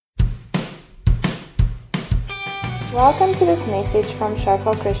Welcome to this message from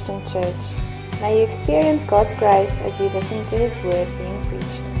Shofar Christian Church. May you experience God's grace as you listen to His word being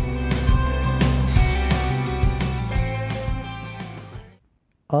preached.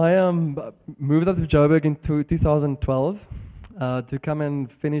 I moved up to Joburg in 2012 to come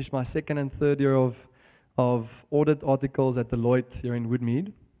and finish my second and third year of audit articles at Deloitte here in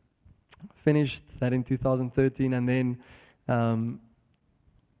Woodmead. Finished that in 2013, and then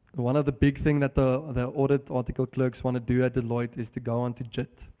one of the big things that the audit article clerks want to do at Deloitte is to go on to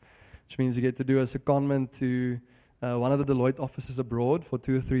JIT, which means you get to do a secondment to one of the Deloitte offices abroad for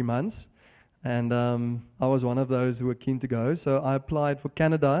 2 or 3 months. And I was one of those who were keen to go. So I applied for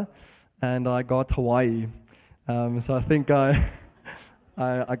Canada, and I got Hawaii. So I think I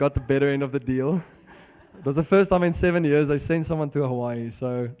got the better end of the deal. It was the first time in 7 years I sent someone to Hawaii.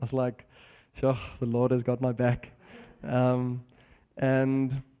 So I was like, sure, the Lord has got my back. And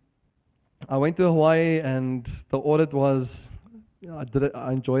I went to Hawaii, and the audit was, I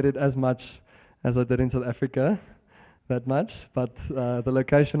enjoyed it as much as I did in South Africa, that much. But the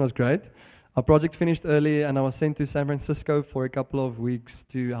location was great. Our project finished early, and I was sent to San Francisco for a couple of weeks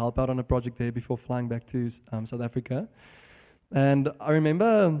to help out on a project there before flying back to South Africa. And I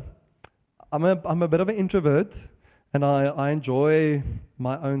remember I'm a bit of an introvert, and I enjoy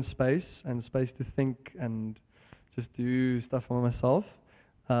my own space and space to think and just do stuff for myself.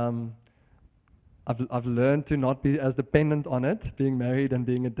 I've learned to not be as dependent on it, being married and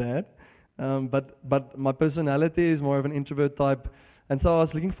being a dad. But my personality is more of an introvert type. And so I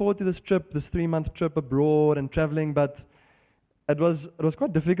was looking forward to this trip, this 3-month trip abroad and traveling, but it was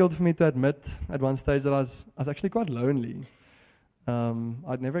quite difficult for me to admit at one stage that I was actually quite lonely.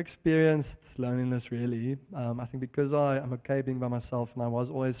 I'd never experienced loneliness really. I think because I'm okay being by myself, and I was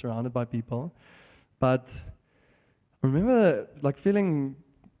always surrounded by people. But I remember feeling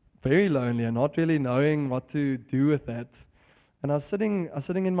very lonely and not really knowing what to do with that. And I was sitting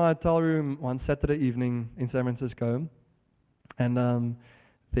in my hotel room one Saturday evening in San Francisco. And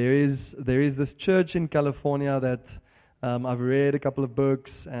there is this church in California that I've read a couple of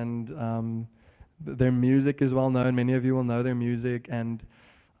books, and their music is well known. Many of you will know their music, and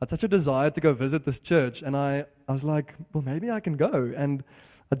I had such a desire to go visit this church. And I was like, well, maybe I can go. And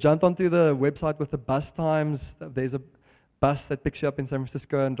I jumped onto the website with the bus times. There's a bus that picks you up in San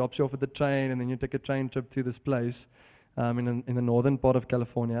Francisco and drops you off at the train, and then you take a train trip to this place in the northern part of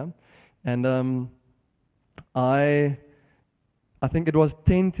California. And I think it was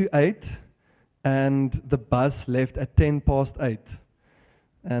 10 to 8, and the bus left at 10 past 8.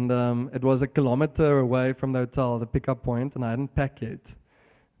 And it was a kilometer away from the hotel, the pickup point, and I hadn't packed yet.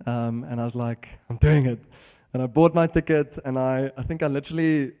 And I was like, I'm doing it. And I bought my ticket, and I think I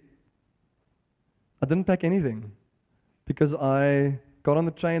didn't pack anything, because I got on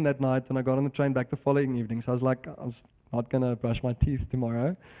the train that night, and I got on the train back the following evening. So I was like, I'm not going to brush my teeth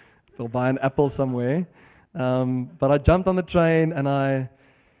tomorrow. I'll buy an apple somewhere. But I jumped on the train, and I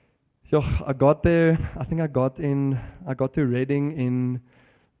got there. I think I got to Reading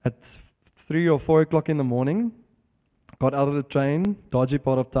at 3 or 4 o'clock in the morning. Got out of the train, dodgy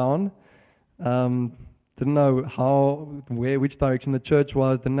part of town. Didn't know which direction the church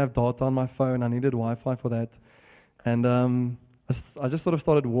was. Didn't have data on my phone. I needed Wi-Fi for that. And I just sort of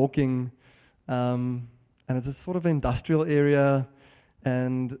started walking. And it's a sort of industrial area.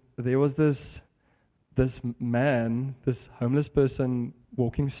 And there was this man, this homeless person,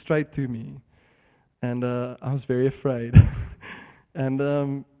 walking straight to me. And I was very afraid.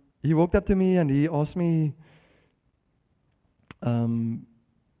 And he walked up to me, and he asked me,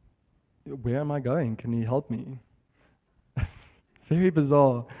 where am I going? Can you help me? Very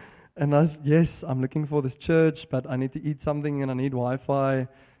bizarre. And I was, yes, I'm looking for this church, but I need to eat something and I need Wi-Fi.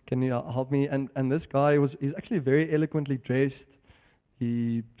 Can you help me? And this guy he's actually very eloquently dressed.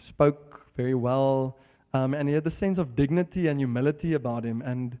 He spoke very well, and he had this sense of dignity and humility about him.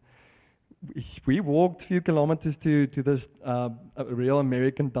 And we walked a few kilometers to this a real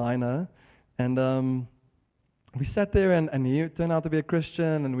American diner, and we sat there, and he turned out to be a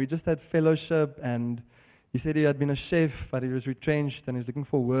Christian, and we just had fellowship. And he said he had been a chef, but he was retrenched, and he's looking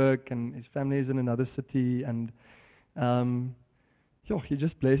for work, and his family is in another city. And he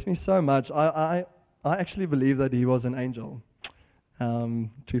just blessed me so much. I actually believe that he was an angel,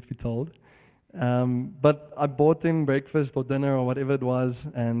 truth be told. But I bought him breakfast or dinner or whatever it was,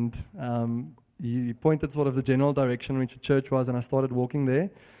 and he pointed sort of the general direction in which the church was, and I started walking there.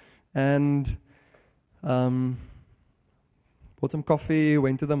 And bought some coffee,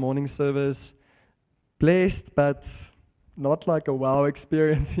 went to the morning service. Blessed, but not like a wow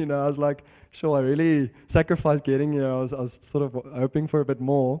experience, I was like, sure, I really sacrificed getting here. I was sort of hoping for a bit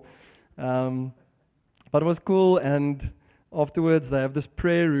more. But it was cool, and afterwards they have this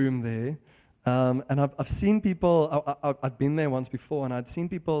prayer room there. And I've seen people, I'd been there once before, and I'd seen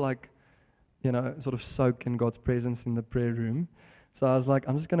people like, sort of soak in God's presence in the prayer room. So I was like,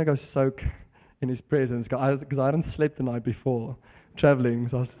 I'm just going to go soak in His presence, because I hadn't slept the night before traveling.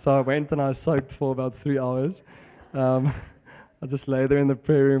 So I went and I soaked for about 3 hours. I just lay there in the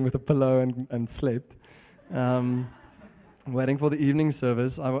prayer room with a pillow and slept. Waiting for the evening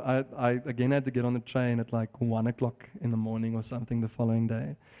service, I again had to get on the train at like 1 o'clock in the morning or something the following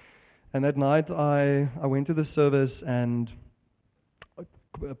day. And that night I went to the service, and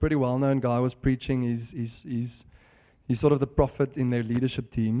a pretty well-known guy was preaching. He's sort of the prophet in their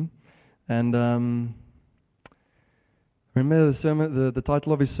leadership team. And remember the sermon, the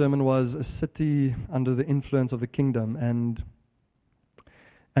title of his sermon was "A City Under the Influence of the Kingdom."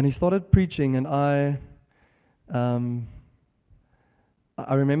 And he started preaching, and I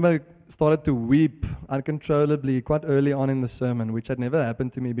remember started to weep uncontrollably quite early on in the sermon, which had never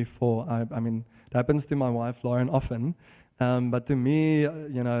happened to me before. I mean, it happens to my wife, Lauren, often. But to me,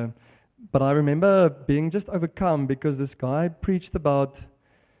 but I remember being just overcome because this guy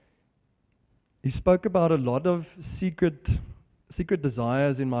he spoke about a lot of secret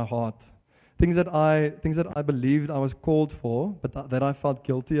desires in my heart. Things that I believed I was called for, but that I felt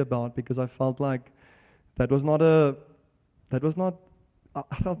guilty about, because I felt like I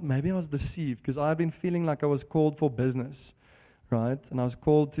felt maybe I was deceived, because I had been feeling like I was called for business, right? And I was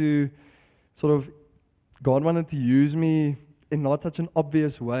called to God wanted to use me in not such an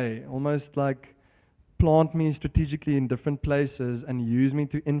obvious way, almost like plant me strategically in different places and use me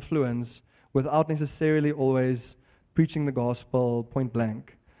to influence without necessarily always preaching the gospel point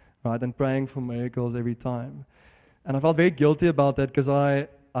blank, right? And praying for miracles every time. And I felt very guilty about that, because I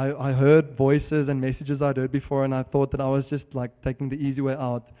heard voices and messages I'd heard before, and I thought that I was just like taking the easy way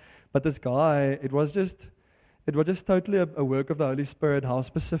out. But this guy, it was just totally a work of the Holy Spirit, how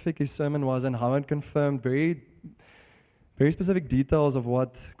specific his sermon was and how it confirmed very, very specific details of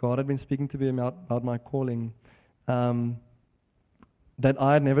what God had been speaking to me about my calling, that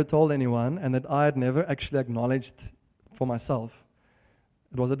I had never told anyone and that I had never actually acknowledged for myself.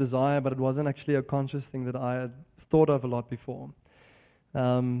 It was a desire, but it wasn't actually a conscious thing that I had thought of a lot before.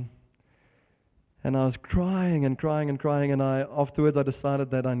 And I was crying and crying and crying, and afterwards I decided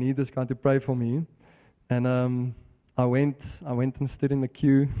that I need this guy to pray for me. And I went and stood in the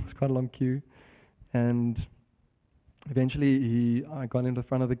queue. It's quite a long queue. And eventually I got into the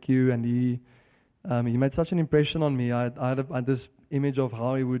front of the queue, and he made such an impression on me. I had this image of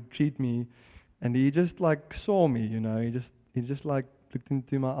how he would treat me, and he just like saw me, he just like looked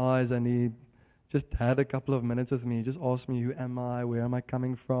into my eyes, and he just had a couple of minutes with me. He just asked me, who am I? Where am I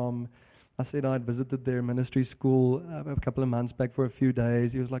coming from? I said I'd visited their ministry school a couple of months back for a few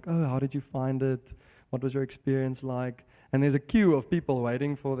days. He was like, oh, how did you find it? What was your experience like? And there's a queue of people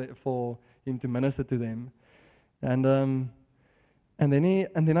waiting for him to minister to them. And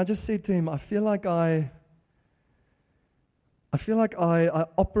then I just said to him, I feel like I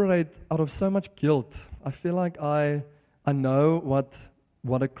operate out of so much guilt. I feel like I know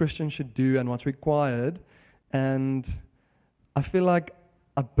what a Christian should do and what's required, and I feel like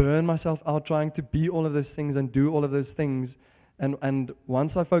I burn myself out trying to be all of those things and do all of those things, and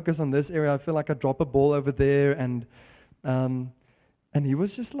once I focus on this area, I feel like I drop a ball over there, and he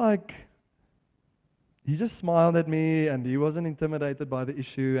was just like, he just smiled at me, and he wasn't intimidated by the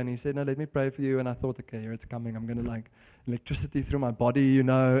issue, and he said, no, let me pray for you. And I thought, okay, here it's coming. I'm going to like electricity through my body,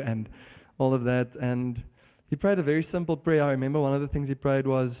 and all of that. And he prayed a very simple prayer. I remember one of the things he prayed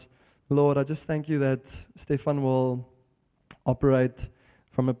was, Lord, I just thank you that Stefan will operate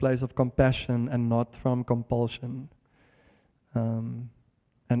from a place of compassion and not from compulsion. And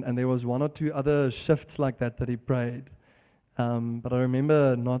there was one or two other shifts like that he prayed. But I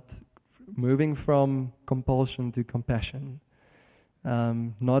remember not moving from compulsion to compassion.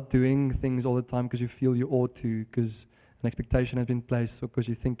 Not doing things all the time because you feel you ought to, because an expectation has been placed, or because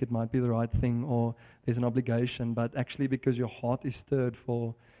you think it might be the right thing, or there's an obligation, but actually because your heart is stirred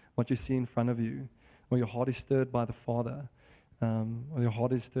for what you see in front of you, or your heart is stirred by the Father, or your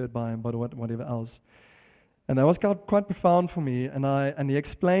heart is stirred by whatever else. And that was quite profound for me, and he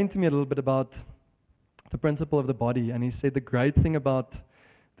explained to me a little bit about the principle of the body, and he said the great thing about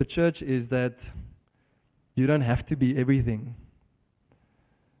the church is that you don't have to be everything.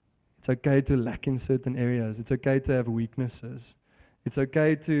 It's okay to lack in certain areas. It's okay to have weaknesses. It's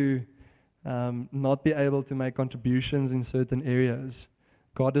okay to not be able to make contributions in certain areas.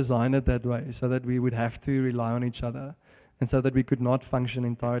 God designed it that way so that we would have to rely on each other, and so that we could not function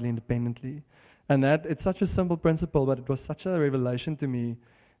entirely independently. And that it's such a simple principle, but it was such a revelation to me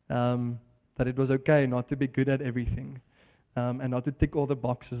that that it was okay not to be good at everything, and not to tick all the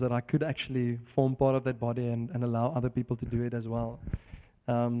boxes, that I could actually form part of that body and allow other people to do it as well.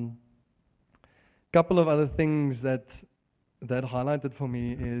 Couple of other things that highlighted for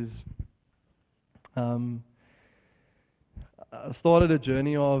me is I started a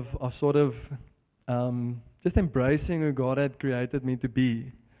journey of sort of just embracing who God had created me to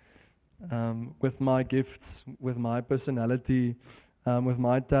be, with my gifts, with my personality, with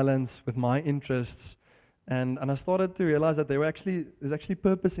my talents, with my interests. And I started to realize that there's actually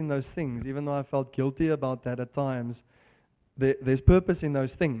purpose in those things, even though I felt guilty about that at times. There's purpose in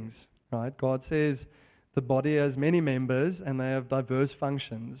those things, right? God says the body has many members and they have diverse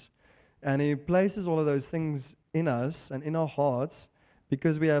functions. And He places all of those things in us and in our hearts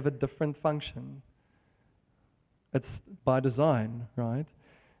because we have a different function. It's by design, right?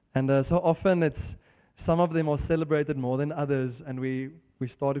 And so often some of them are celebrated more than others, and we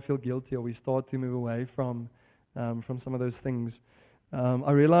start to feel guilty, or we start to move away from some of those things.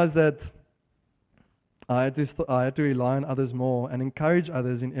 I realized that I had to rely on others more and encourage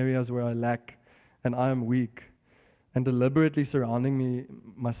others in areas where I lack and I am weak, and deliberately surrounding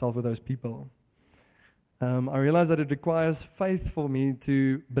myself with those people. I realized that it requires faith for me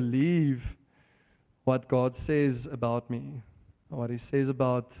to believe what God says about me, what He says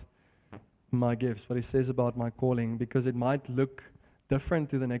about my gifts, what He says about my calling, because it might look different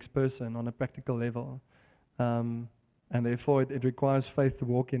to the next person on a practical level. And therefore it requires faith to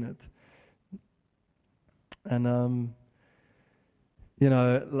walk in it. And,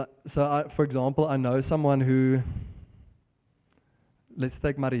 so for example, I know someone who, let's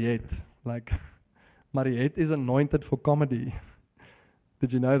take Mariette. Like, Mariette is anointed for comedy.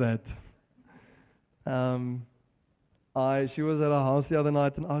 Did you know that? She was at our house the other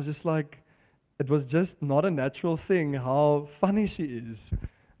night, and I was just like, it was just not a natural thing how funny she is,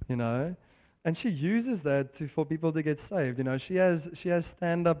 and she uses that for people to get saved. She has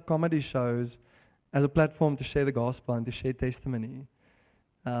stand-up comedy shows as a platform to share the gospel and to share testimony.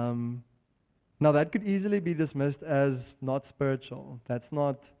 Now that could easily be dismissed as not spiritual.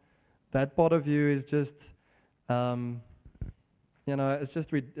 That part of you is just,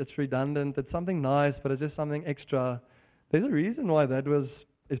 it's redundant. It's something nice, but it's just something extra. There's a reason why that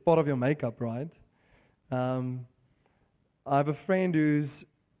is part of your makeup, right? I have a friend who's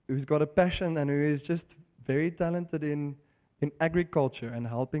got a passion and who is just very talented in agriculture and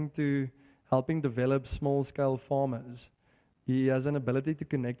helping develop small-scale farmers. He has an ability to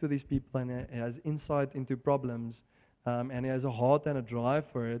connect with these people, and he has insight into problems, and he has a heart and a drive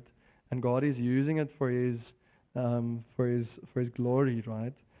for it, and God is using it for His glory,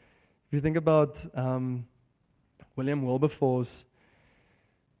 right? If you think about William Wilberforce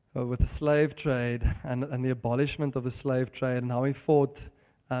with the slave trade and the abolishment of the slave trade and how he fought.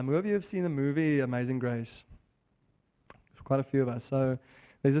 Who of you have seen the movie Amazing Grace? Quite a few of us. So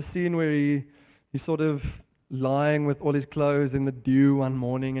there's a scene where he's sort of lying with all his clothes in the dew one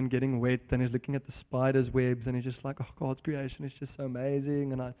morning and getting wet, and he's looking at the spider's webs, and he's just like, oh, God's creation is just so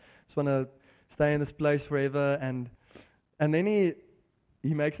amazing, and I just want to stay in this place forever. And then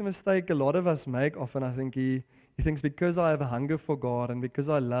he makes a mistake a lot of us make often. I think he thinks, because I have a hunger for God and because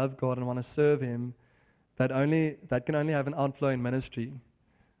I love God and want to serve Him, that can only have an outflow in ministry,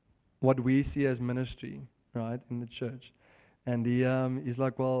 what we see as ministry, right, in the church. And he's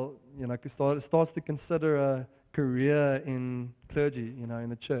like, well, starts to consider a career in clergy, in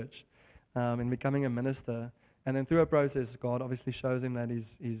the church, in becoming a minister. And then through a process, God obviously shows him that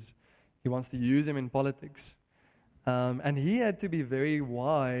He wants to use him in politics. And he had to be very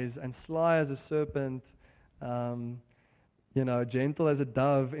wise and sly as a serpent, gentle as a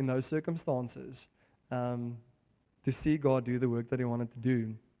dove in those circumstances, to see God do the work that He wanted to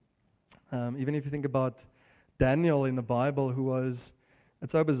do. Even if you think about Daniel in the Bible,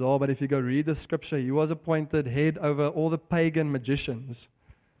 it's so bizarre, but if you go read the scripture, he was appointed head over all the pagan magicians.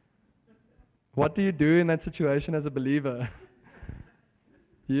 What do you do in that situation as a believer?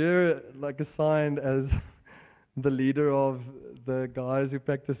 You're like assigned as the leader of the guys who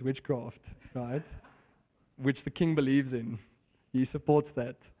practice witchcraft, right? Which the king believes in. He supports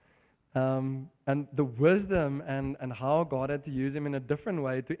that. And the wisdom and how God had to use him in a different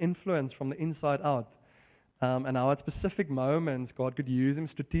way to influence from the inside out. And how at specific moments God could use him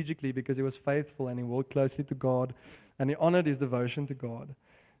strategically because he was faithful and he walked closely to God and he honored his devotion to God.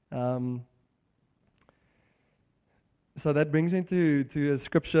 So that brings me to a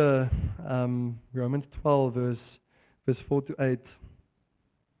scripture, Romans 12, verse 4 to 8,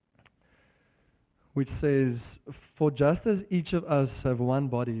 which says, "For just as each of us have one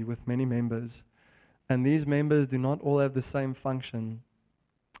body with many members, and these members do not all have the same function,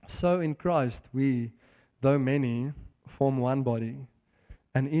 So in Christ, we, though many, form one body,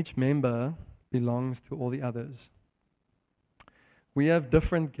 and each member belongs to all the others. We have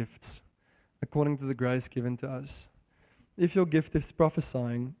different gifts according to the grace given to us. If your gift is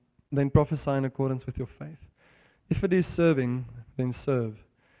prophesying, then prophesy in accordance with your faith. If it is serving, then serve.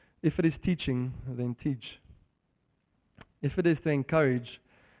 If it is teaching, then teach. If it is to encourage,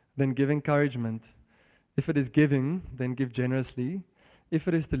 then give encouragement. If it is giving, then give generously. If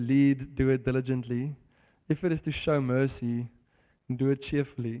it is to lead, do it diligently. If it is to show mercy, do it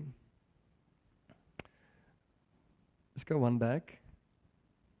cheerfully. Let's go one back.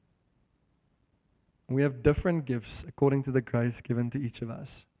 We have different gifts according to the grace given to each of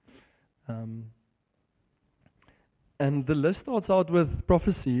us. And the list starts out with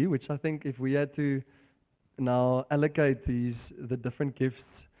prophecy, which I think if we had to now allocate the different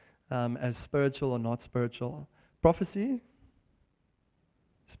gifts as spiritual or not spiritual. Prophecy,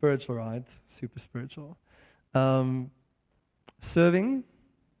 spiritual, right? Super spiritual. Serving,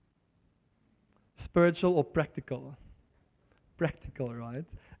 spiritual or practical? Practical, right?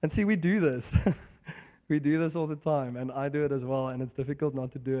 And see, we do this. We do this all the time, and I do it as well, and it's difficult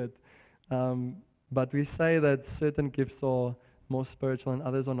not to do it. But we say that certain gifts are more spiritual and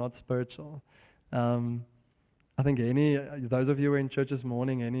others are not spiritual. I think those of you who were in church this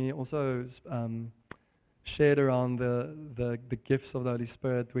morning, also shared around the gifts of the Holy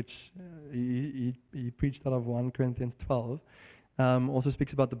Spirit, which he preached out of 1 Corinthians 12. Also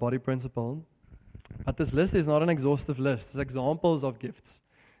speaks about the body principle. But this list is not an exhaustive list. It's examples of gifts.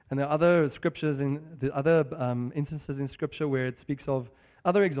 And there are other scriptures instances in Scripture where it speaks of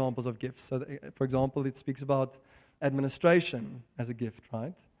other examples of gifts. So, for example, it speaks about administration as a gift,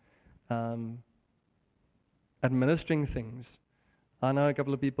 right? Administering things. I know a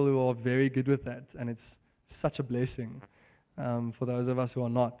couple of people who are very good with that, and it's such a blessing for those of us who are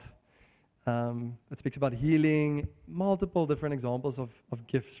not. It speaks about healing, multiple different examples of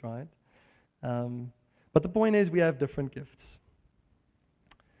gifts, right? But the point is, we have different gifts.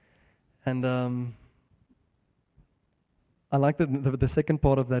 And I like the second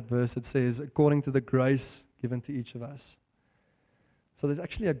part of that verse. It says, according to the grace given to each of us. So there's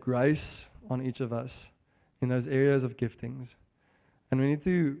actually a grace on each of us in those areas of giftings. And we need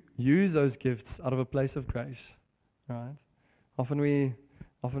to use those gifts out of a place of grace, right? Often we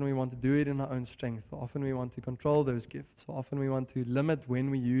want to do it in our own strength. Or often we want to control those gifts. Or often we want to limit when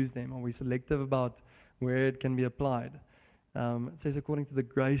we use them. Or we're selective about where it can be applied. It says according to the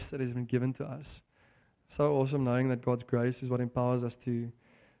grace that has been given to us. So awesome knowing that God's grace is what empowers us to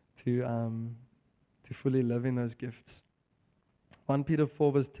fully live in those gifts. 1 Peter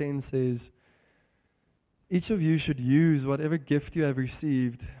 4 verse 10 says, each of you should use whatever gift you have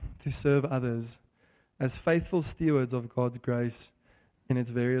received to serve others as faithful stewards of God's grace in its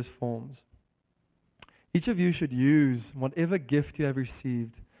various forms. Each of you should use whatever gift you have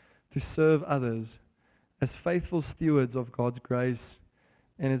received to serve others as faithful stewards of God's grace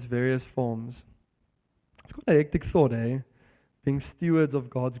in its various forms. It's quite a hectic thought, eh? Being stewards of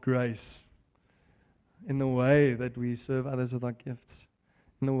God's grace in the way that we serve others with our gifts,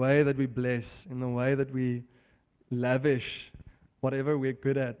 in the way that we bless, in the way that we lavish whatever we're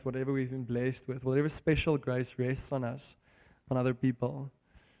good at, whatever we've been blessed with, whatever special grace rests on us, on other people.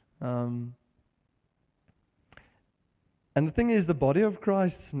 And the thing is, the body of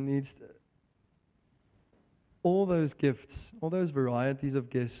Christ needs all those gifts, all those varieties of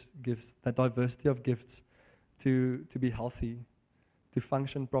gifts, that diversity of gifts to be healthy, to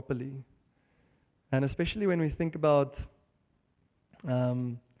function properly. And especially when we think about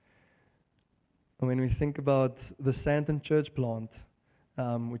the Sandton Church plant,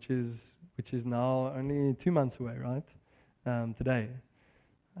 which is now only 2 months away, right? Today.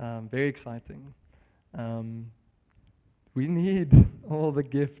 Very exciting. We need all the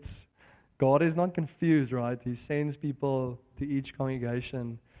gifts. God is not confused, right? He sends people to each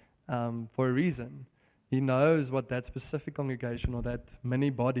congregation for a reason. He knows what that specific congregation or that mini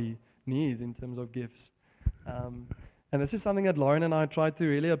body needs in terms of gifts. And this is something that Lauren and I try to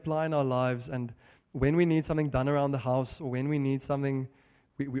really apply in our lives. And when we need something done around the house, or when we need something,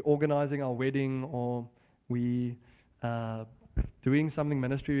 we're organizing our wedding, or we doing something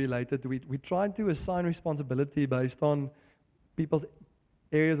ministry related, we try to assign responsibility based on people's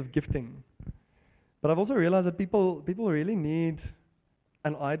areas of gifting. But I've also realized that people really need,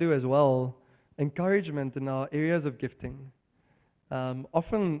 and I do as well, encouragement in our areas of gifting.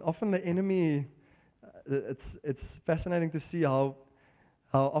 Often the enemy, it's fascinating to see how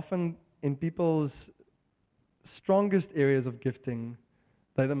often in people's strongest areas of gifting,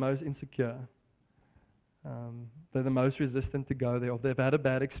 they're the most insecure. They're the most resistant to go there, or they've had a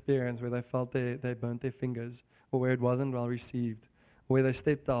bad experience where they felt they burnt their fingers, or where it wasn't well received, or where they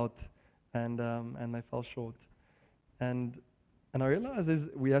stepped out and they fell short. And I realized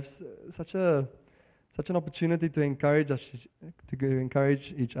we have such an opportunity to encourage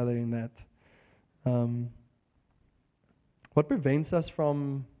each other in that. What prevents us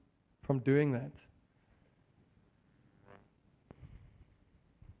from doing that?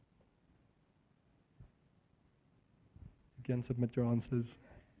 You can submit your answers.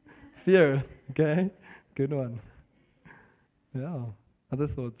 Fear, okay? Good one. Yeah. Other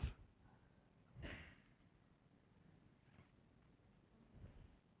thoughts?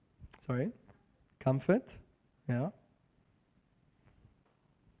 Sorry? Comfort? Yeah.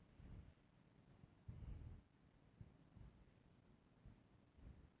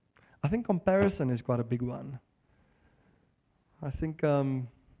 I think comparison is quite a big one. I think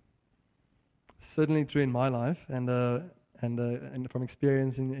certainly true in my life, and from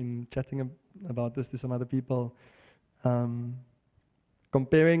experience in chatting about this to some other people,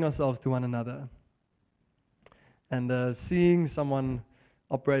 comparing ourselves to one another, and seeing someone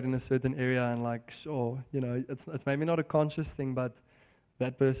operate in a certain area, and like, sure, it's maybe not a conscious thing, but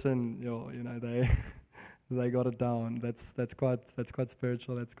that person, they got it down. That's quite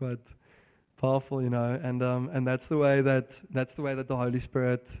spiritual. That's quite powerful, and that's the way that the Holy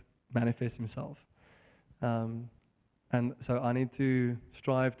Spirit manifests Himself. And so I need to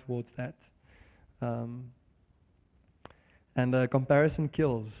strive towards that. And comparison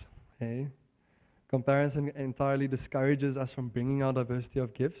kills. Okay? Comparison entirely discourages us from bringing our diversity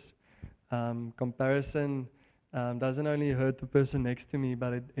of gifts. Comparison doesn't only hurt the person next to me,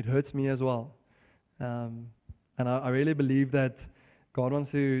 but it hurts me as well. And I really believe that God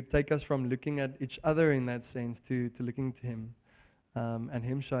wants to take us from looking at each other in that sense to looking to Him, and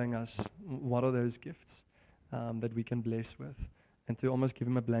Him showing us what are those gifts that we can bless with, and to almost give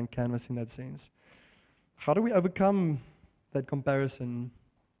Him a blank canvas in that sense. How do we overcome that comparison?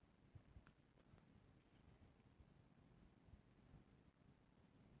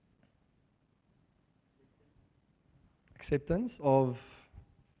 Acceptance of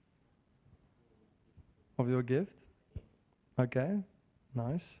your gift. Okay,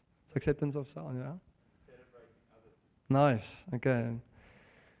 nice. So acceptance of self, yeah. Nice. Okay.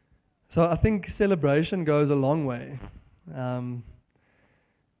 So I think celebration goes a long way, and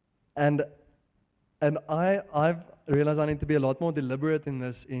I've realized I need to be a lot more deliberate in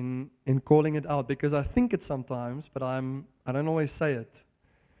this, in calling it out, because I think it sometimes, but I don't always say it.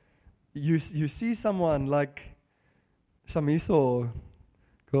 You see someone like Shamiso,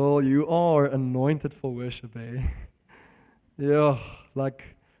 girl, you are anointed for worship, eh? Yeah, like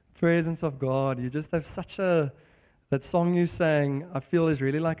presence of God. You just have that song you sang, I feel is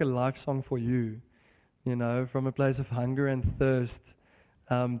really like a life song for you, from a place of hunger and thirst.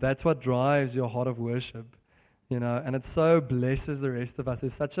 That's what drives your heart of worship, and it so blesses the rest of us.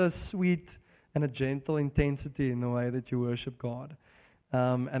 There's such a sweet and a gentle intensity in the way that you worship God.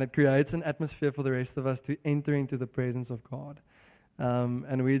 And it creates an atmosphere for the rest of us to enter into the presence of God.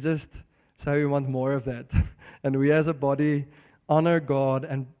 And we just say we want more of that. And we as a body honor God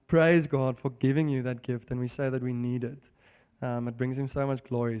and praise God for giving you that gift, and we say that we need it. It brings Him so much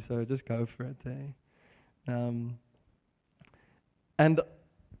glory, so just go for it. And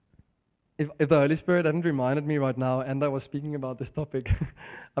if the Holy Spirit hadn't reminded me right now, and I was speaking about this topic,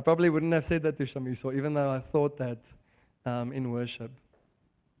 I probably wouldn't have said that to Shamiso, even though I thought that in worship.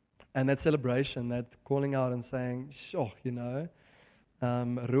 And that celebration, that calling out and saying, sure,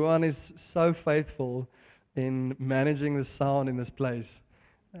 Ruan is so faithful in managing the sound in this place.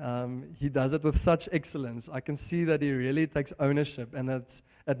 He does it with such excellence. I can see that he really takes ownership, and that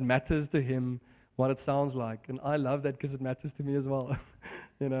it matters to him what it sounds like. And I love that because it matters to me as well.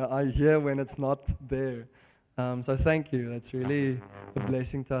 I hear when it's not there. So thank you. That's really a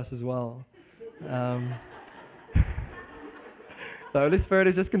blessing to us as well. The Holy Spirit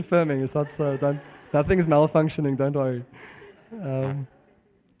is just confirming. It's not so. Nothing's malfunctioning. Don't worry.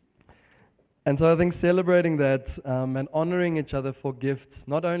 And so I think celebrating that and honoring each other for gifts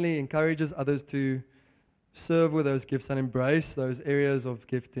not only encourages others to serve with those gifts and embrace those areas of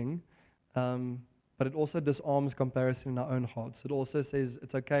gifting, but it also disarms comparison in our own hearts. It also says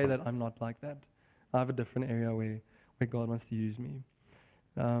it's okay that I'm not like that. I have a different area where God wants to use me.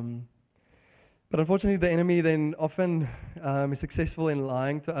 But unfortunately, the enemy then often is successful in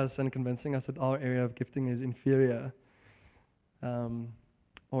lying to us and convincing us that our area of gifting is inferior.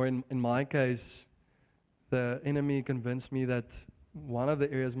 Or in my case, the enemy convinced me that one of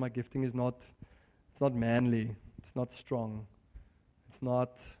the areas of my gifting is not manly, it's not strong, it's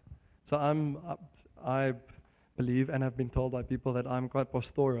not. So I believe and have been told by people that I'm quite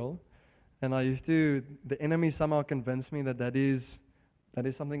pastoral, and the enemy somehow convinced me that is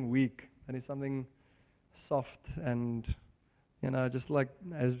something weak, that is something soft, and just like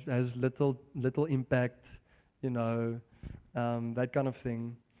has little impact, that kind of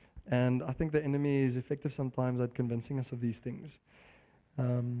thing. And I think the enemy is effective sometimes at convincing us of these things. So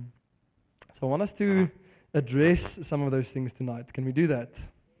I want us to address some of those things tonight. Can we do that?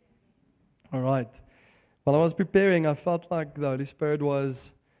 All right. While I was preparing, I felt like the Holy Spirit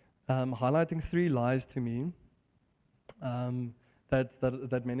was highlighting 3 lies to me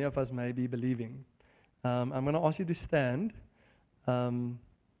that many of us may be believing. I'm going to ask you to stand.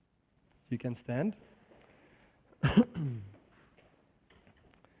 You can stand.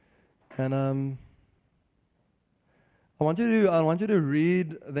 And I want you to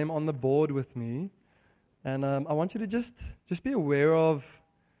read them on the board with me, and I want you to just be aware of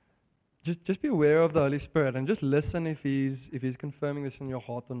just be aware of the Holy Spirit, and just listen if he's confirming this in your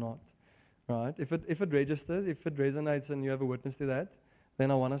heart or not. Right? If it registers, if it resonates, and you have a witness to that,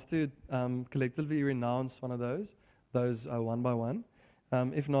 then I want us to collectively renounce one of those one by one.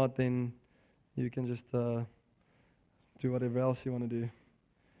 If not, then you can just do whatever else you want to do.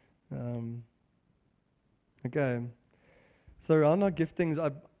 Okay. So around our giftings,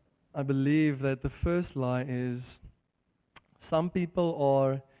 I believe that the first lie is some people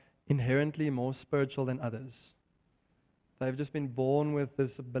are inherently more spiritual than others. They've just been born with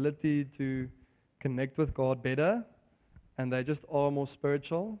this ability to connect with God better, and they just are more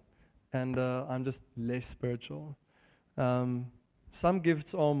spiritual, and I'm just less spiritual. Some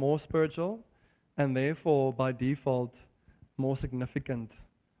gifts are more spiritual, and therefore, by default, more significant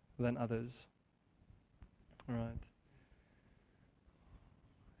than others. All right.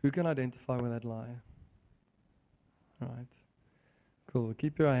 Who can identify with that lie? All right. Cool.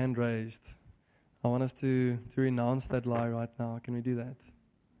 Keep your hand raised. I want us to renounce that lie right now. Can we do that?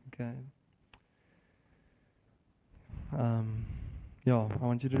 Okay. I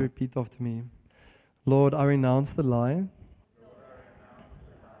want you to repeat after me. Lord, I renounce the lie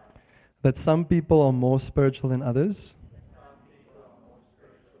that some people are more spiritual than others,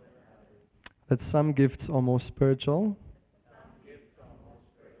 that some gifts are more spiritual,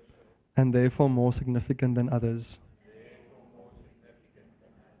 and therefore more significant than others.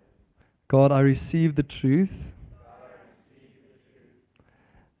 God, I receive the truth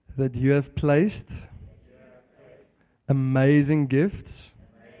that you have placed amazing gifts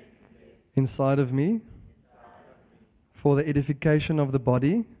inside of me for the edification of the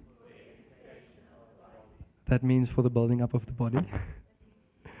body. That means for the building up of the body.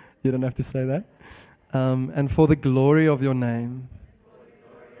 You don't have to say that. And for the glory of your name.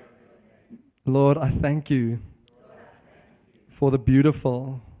 Lord, I thank you for the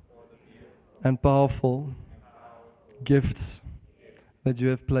beautiful and powerful gifts that you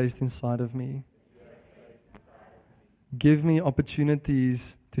have placed inside of me. Give me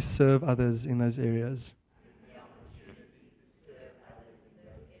opportunities to serve others in those areas.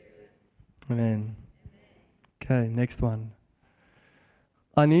 Amen. Okay, next one.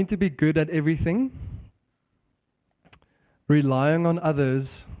 I need to be good at everything. Relying on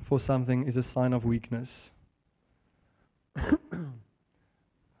others for something is a sign of weakness.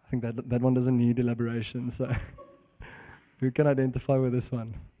 I think that one doesn't need elaboration, so who can identify with this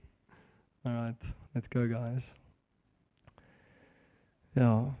one? All right, let's go, guys.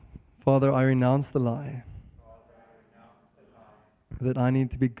 Yeah. Father, I renounce the lie that I need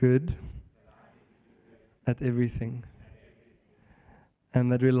to be good at everything,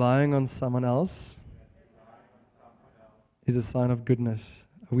 and that relying on someone else is a sign of goodness,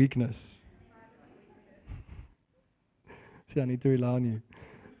 a weakness. See, I need to rely on you.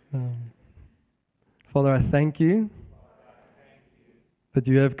 Father, I thank you that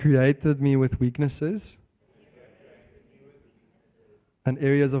you have created me with weaknesses and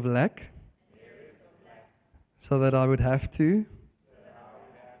areas of lack, so that I would have to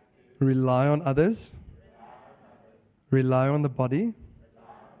rely on others, rely on the body,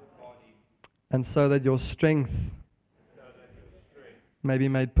 and so that your strength may be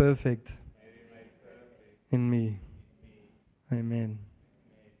made perfect in me. Amen.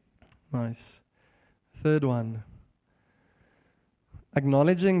 Nice. Third one.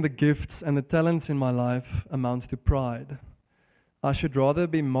 Acknowledging the gifts and the talents in my life amounts to pride. I should rather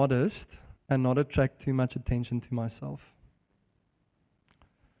be modest and not attract too much attention to myself.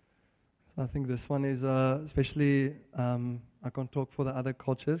 So I think this one is especially, I can't talk for the other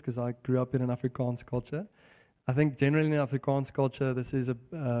cultures because I grew up in an Afrikaans culture. I think generally in Afrikaans culture, this is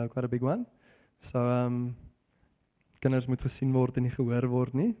quite a big one. So, kinders moet gesien word en nie gehoor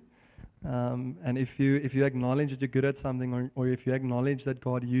word nie. And if you acknowledge that you're good at something, or if you acknowledge that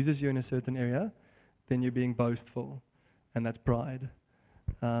God uses you in a certain area, then you're being boastful, and that's pride.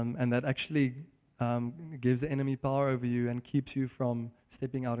 And that actually gives the enemy power over you and keeps you from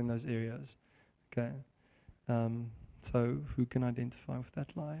stepping out in those areas. Okay. So who can identify with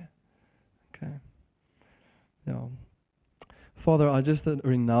that lie? Okay. Yeah. Father, I just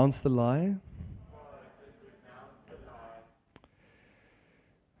renounce the lie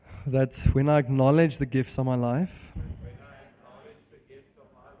that when I acknowledge the gifts of my life,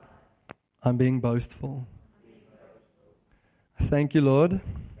 I'm being boastful. Thank you, Lord,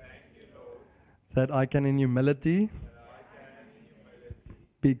 that I can in humility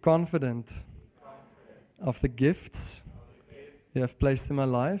be confident of the gifts you have placed in my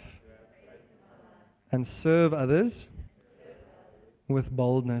life and serve others with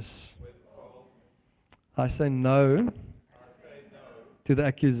boldness. I say no to the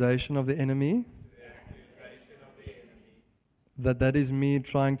accusation of the enemy that is me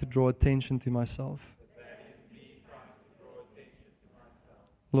trying to draw attention to myself.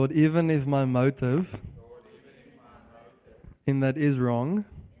 Lord, even if my motive in that is wrong,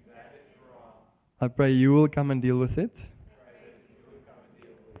 I pray you will come and deal with it,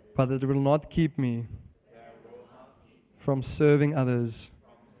 but it will not keep me from serving others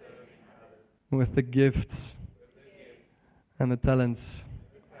with the gifts and the talents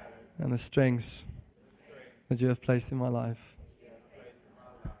and the strengths that you have placed in my life.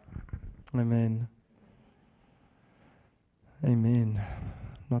 Amen. Amen.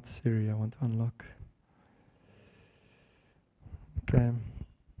 Not Siri, I want to unlock. Okay.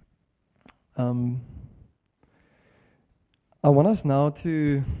 I want us now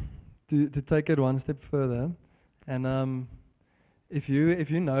to take it one step further, and if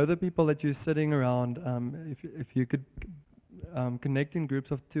you know the people that you're sitting around, if you could connect in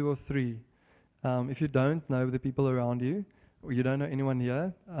groups of 2 or 3. If you don't know the people around you, or you don't know anyone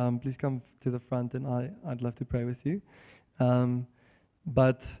here, please come to the front, and I'd love to pray with you.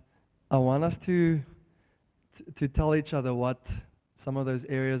 But I want us to tell each other what some of those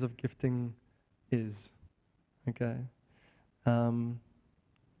areas of gifting is. Okay.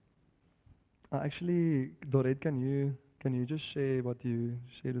 Actually, Dorette, can you just share what you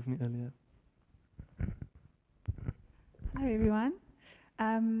shared with me earlier? Hi everyone.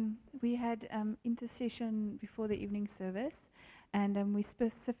 We had intercession before the evening service, and we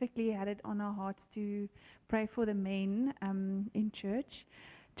specifically had it on our hearts to pray for the men in church,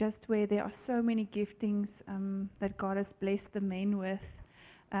 just where there are so many giftings that God has blessed the men with.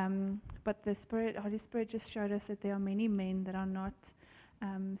 But the Holy Spirit just showed us that there are many men that are not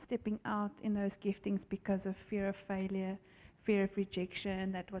stepping out in those giftings because of fear of failure, fear of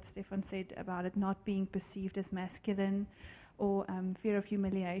rejection, that what Stefan said about it not being perceived as masculine, or fear of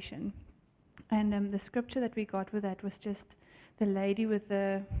humiliation. And the scripture that we got with that was just the lady with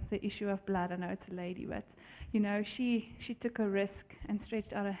the issue of blood. I know it's a lady, but she took a risk and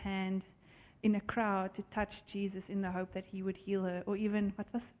stretched out her hand in a crowd to touch Jesus in the hope that he would heal her. Or even,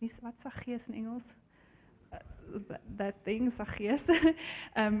 what's Zacchaeus in Engels? That thing, Zacchaeus.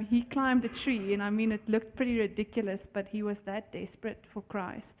 He climbed a tree, and I mean, it looked pretty ridiculous, but he was that desperate for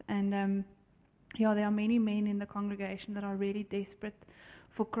Christ. And there are many men in the congregation that are really desperate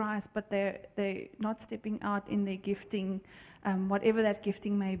for Christ, but they're not stepping out in their gifting, whatever that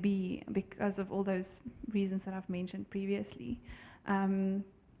gifting may be, because of all those reasons that I've mentioned previously. And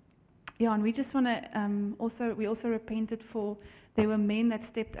we just want to we also repented for, there were men that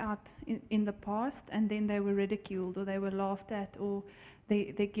stepped out in the past, and then they were ridiculed, or they were laughed at, or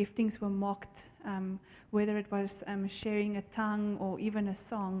their giftings were mocked, whether it was sharing a tongue or even a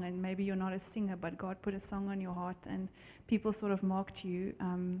song, and maybe you're not a singer, but God put a song on your heart, and people sort of mocked you.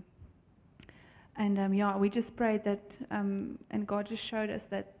 We just prayed that, and God just showed us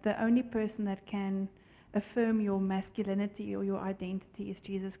that the only person that can affirm your masculinity or your identity is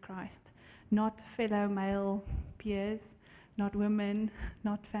Jesus Christ, not fellow male peers, not women,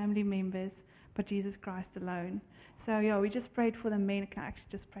 not family members, but Jesus Christ alone. So we just prayed for the men. Can I actually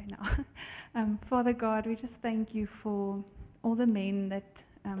just pray now? Father God, we just thank you for all the men that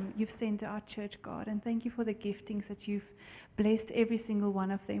you've sent to our church, God, and thank you for the giftings that you've blessed every single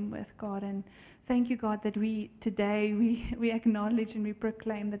one of them with, God. And thank you, God, that today we acknowledge and we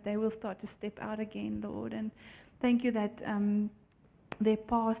proclaim that they will start to step out again, Lord. And thank you that their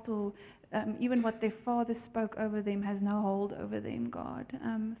past, or even what their father spoke over them, has no hold over them, God.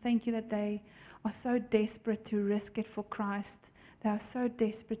 Thank you that they are so desperate to risk it for Christ. They are so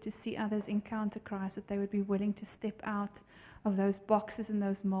desperate to see others encounter Christ that they would be willing to step out of those boxes and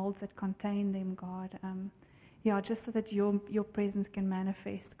those molds that contain them, God. just so that your presence can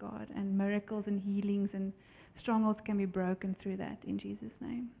manifest, God, and miracles and healings and strongholds can be broken through that. In Jesus'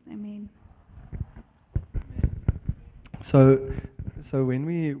 name, amen. So when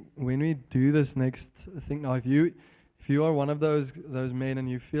we do this next thing now, if you are one of those men and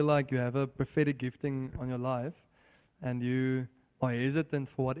you feel like you have a prophetic gifting on your life, and you are hesitant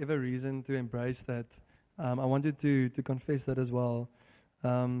for whatever reason to embrace that, I want you to confess that as well.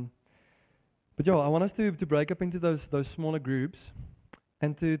 But I want us to break up into those smaller groups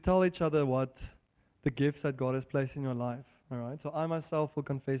and to tell each other what the gifts that God has placed in your life. All right. So I myself will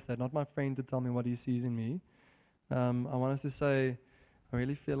confess that, not my friend to tell me what he sees in me. I want us to say, I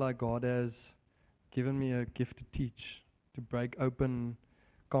really feel like God has given me a gift to teach, to break open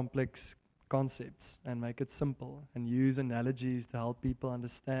complex concepts and make it simple, and use analogies to help people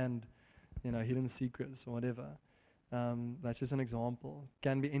understand, hidden secrets or whatever. That's just an example.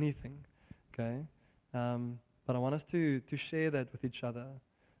 Can be anything, okay? But I want us to share that with each other,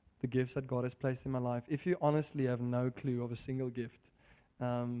 the gifts that God has placed in my life. If you honestly have no clue of a single gift,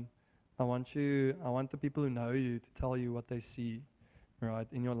 I want the people who know you to tell you what they see, right,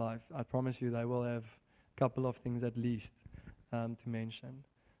 in your life. I promise you they will have a couple of things at least to mention.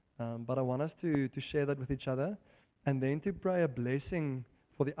 But I want us to share that with each other, and then to pray a blessing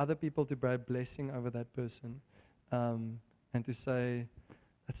for the other people, to pray a blessing over that person, and to say,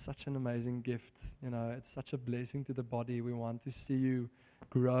 that's such an amazing gift. It's such a blessing to the body. We want to see you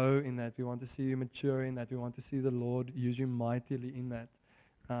grow in that. We want to see you mature in that. We want to see the Lord use you mightily in that.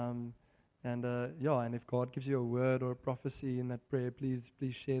 And if God gives you a word or a prophecy in that prayer, please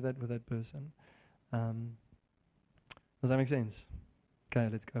share that with that person. Does that make sense? Okay,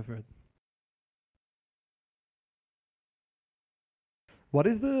 let's go for it. What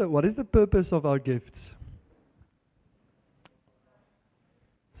is the purpose of our gifts?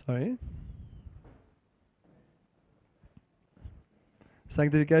 Sorry?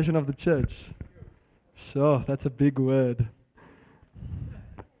 Sanctification of the church. Sure, that's a big word.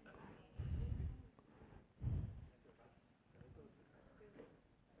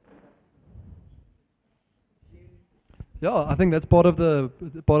 Yeah, I think that's part of the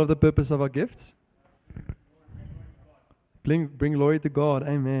purpose of our gifts. Bring glory to God.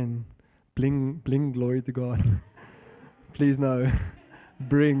 Amen. Bring glory to God. Please no.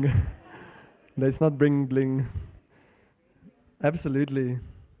 Bring. Let's not bring bling. Absolutely.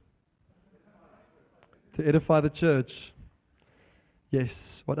 To edify the church.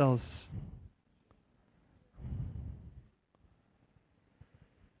 Yes. What else?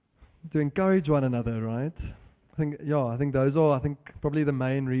 To encourage one another, right? I think those are probably the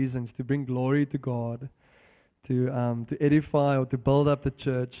main reasons: to bring glory to God, to edify or to build up the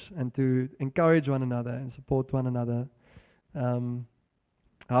church, and to encourage one another and support one another.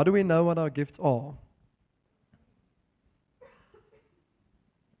 How do we know what our gifts are?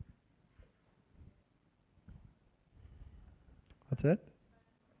 What's that?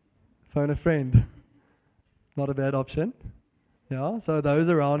 Phone a friend. Not a bad option. Yeah. So those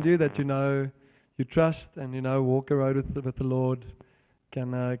around you that you trust and walk a road with the Lord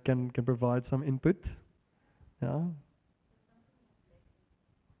can provide some input. Yeah.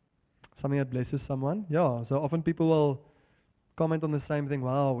 Something that blesses someone. Yeah. So often people will comment on the same thing.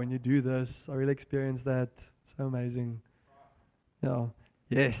 Wow, when you do this, I really experienced that. So amazing. Yeah.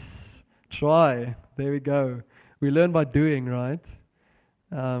 Yes. Try. There we go. We learn by doing, right?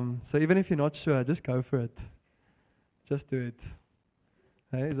 So even if you're not sure, just go for it. Just do it.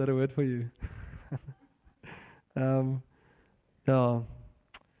 Hey, is that a word for you?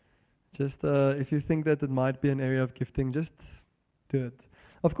 Just if you think that it might be an area of gifting, just do it.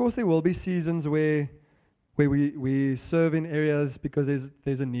 Of course, there will be seasons where we serve in areas because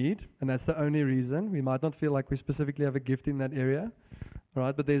there's a need, and that's the only reason. We might not feel like we specifically have a gift in that area,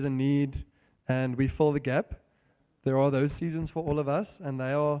 right? But there's a need, and we fill the gap. There are those seasons for all of us, and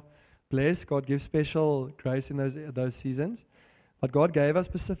they are blessed. God gives special grace in those seasons. But God gave us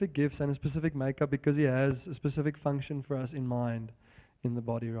specific gifts and a specific makeup because He has a specific function for us in mind in the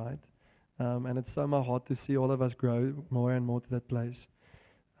body, right? And it's so my heart to see all of us grow more and more to that place.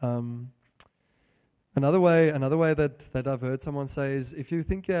 Another way that I've heard someone say is, if you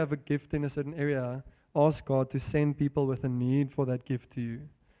think you have a gift in a certain area, ask God to send people with a need for that gift to you.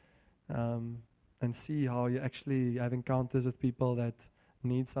 And see how you actually have encounters with people that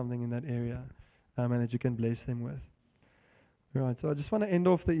need something in that area, and that you can bless them with. Right, so I just want to end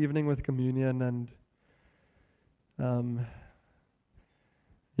off the evening with communion, and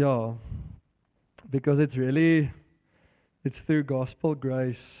because it's through gospel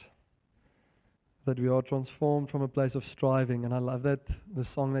grace that we are transformed from a place of striving. And I love that, the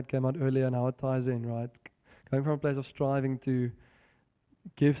song that came out earlier and how it ties in, right? going from a place of striving to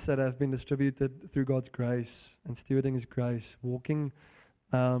gifts that have been distributed through God's grace and stewarding His grace, walking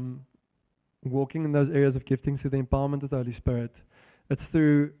in those areas of gifting through the empowerment of the Holy Spirit. It's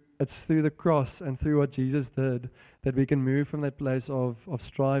through the cross and through what Jesus did that we can move from that place of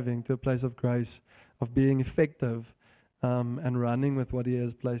striving to a place of grace, of being effective and running with what He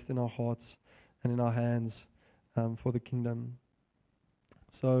has placed in our hearts and in our hands for the kingdom.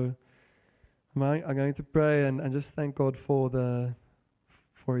 So I'm going to pray and just thank God for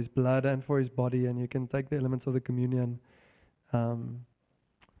His blood and for His body, and you can take the elements of the communion, and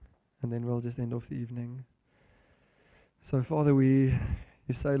then we'll just end off the evening. So Father, you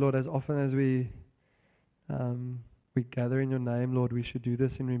say, Lord, as often as we gather in your name, Lord, we should do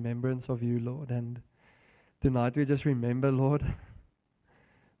this in remembrance of you, Lord. And tonight we just remember, Lord,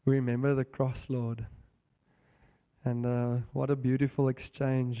 we remember the cross, Lord. And what a beautiful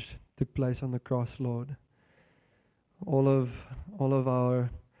exchange took place on the cross, Lord. All of our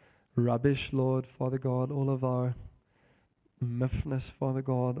rubbish, Lord, Father God, all of our miffness, Father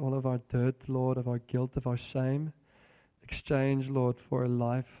God, all of our dirt, Lord, of our guilt, of our shame, exchange, Lord, for a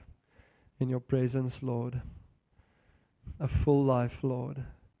life in your presence, Lord. A full life, Lord,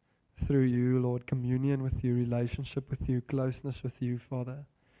 through you, Lord, communion with you, relationship with you, closeness with you, Father.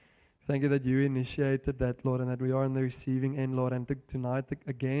 Thank you that you initiated that, Lord, and that we are on the receiving end, Lord. And tonight,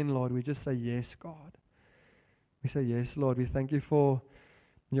 again, Lord, we just say yes, God. We say yes, Lord. We thank you for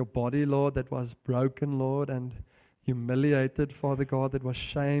your body, Lord, that was broken, Lord, and humiliated, Father God, that was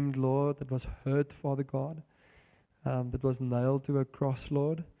shamed, Lord, that was hurt, Father God, that was nailed to a cross,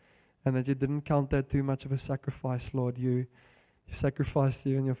 Lord, and that you didn't count that too much of a sacrifice, Lord. You sacrificed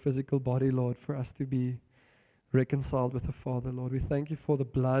you in your physical body, Lord, for us to be reconciled with the Father, Lord. We thank you for the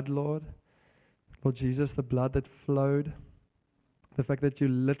blood, Lord. Lord Jesus, the blood that flowed, the fact that you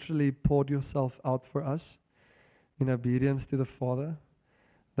literally poured yourself out for us in obedience to the Father,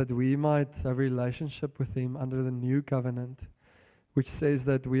 that we might have a relationship with Him under the new covenant, which says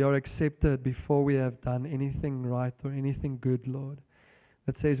that we are accepted before we have done anything right or anything good, Lord.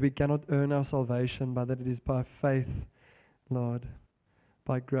 That says we cannot earn our salvation, but that it is by faith, Lord,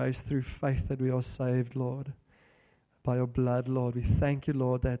 by grace through faith that we are saved, Lord. By your blood, Lord. We thank you,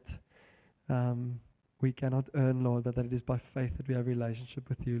 Lord, that we cannot earn, Lord, but that it is by faith that we have a relationship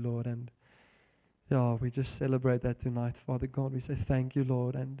with you, Lord. And we just celebrate that tonight, Father God. We say thank you,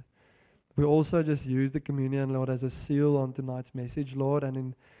 Lord. And we also just use the communion, Lord, as a seal on tonight's message, Lord.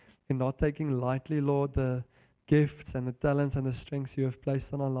 And in not taking lightly, Lord, the gifts and the talents and the strengths you have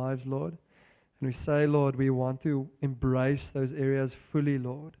placed on our lives, Lord. And we say, Lord, we want to embrace those areas fully,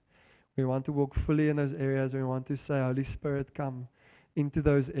 Lord. We want to walk fully in those areas. We want to say, Holy Spirit, come into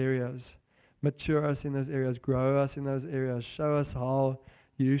those areas. Mature us in those areas. Grow us in those areas. Show us how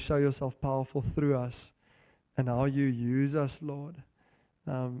you show yourself powerful through us and how you use us, Lord.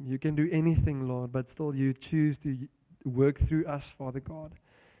 You can do anything, Lord, but still you choose to work through us, Father God,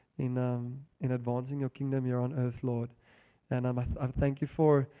 in advancing your kingdom here on earth, Lord. And I thank you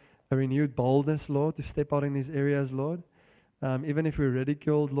for a renewed boldness, Lord, to step out in these areas, Lord. Even if we're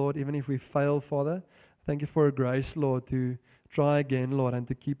ridiculed, Lord, even if we fail, Father, thank you for a grace, Lord, to try again, Lord, and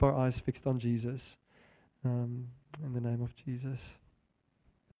to keep our eyes fixed on Jesus. In the name of Jesus.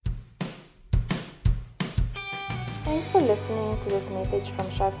 Thanks for listening to this message from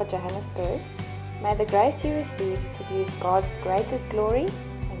Shofar Johannesburg. May the grace you received produce God's greatest glory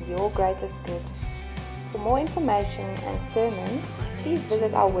and your greatest good. For more information and sermons, please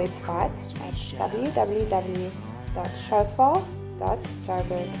visit our website at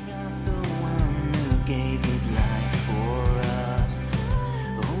www.shofar.joburg.